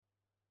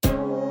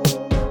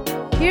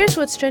Here's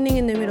what's trending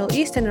in the Middle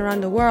East and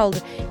around the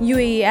world.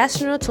 UAE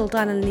astronaut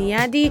Sultan Al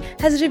Neyadi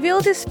has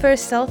revealed his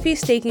first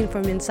selfies taken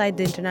from inside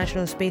the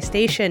International Space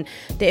Station.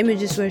 The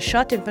images were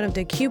shot in front of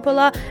the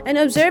cupola, an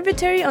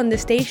observatory on the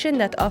station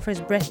that offers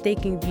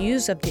breathtaking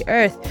views of the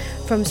Earth.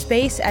 From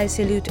space, I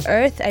salute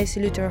Earth, I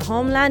salute our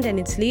homeland and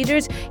its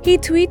leaders, he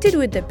tweeted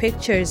with the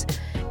pictures.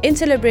 In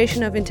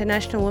celebration of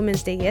International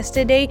Women's Day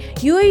yesterday,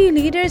 UAE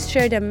leaders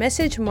shared a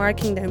message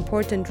marking the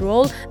important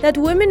role that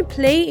women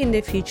play in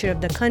the future of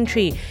the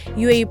country.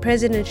 UAE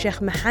President Sheikh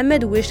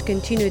Mohammed wished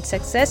continued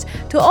success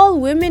to all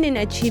women in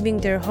achieving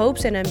their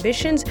hopes and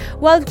ambitions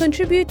while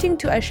contributing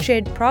to a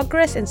shared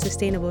progress and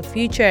sustainable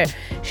future.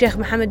 Sheikh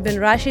Mohammed bin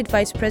Rashid,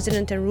 Vice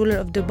President and ruler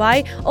of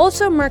Dubai,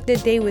 also marked the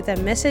day with a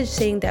message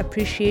saying the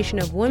appreciation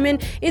of women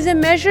is a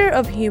measure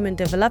of human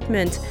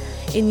development.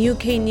 In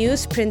UK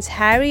news, Prince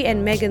Harry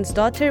and Meghan's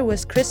daughter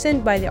was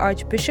christened by the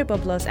Archbishop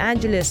of Los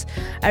Angeles,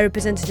 a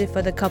representative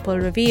for the couple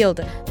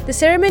revealed. The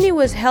ceremony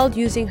was held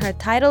using her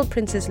title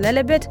Princess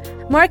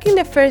Lilibet, marking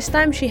the first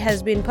time she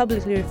has been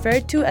publicly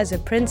referred to as a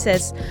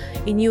princess.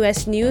 In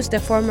US news, the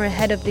former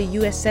head of the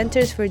US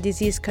Centers for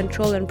Disease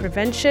Control and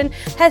Prevention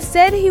has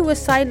said he was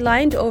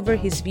sidelined over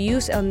his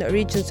views on the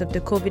origins of the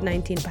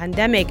COVID-19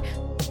 pandemic.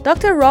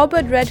 Dr.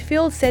 Robert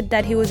Redfield said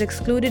that he was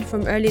excluded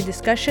from early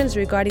discussions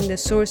regarding the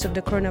source of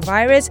the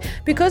coronavirus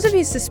because of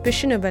his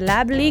suspicion of a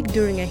lab leak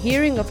during a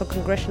hearing of a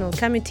congressional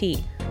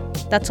committee.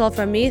 That's all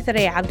from me,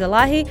 Thuraya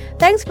Abdullahi.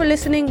 Thanks for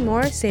listening.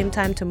 More same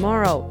time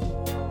tomorrow.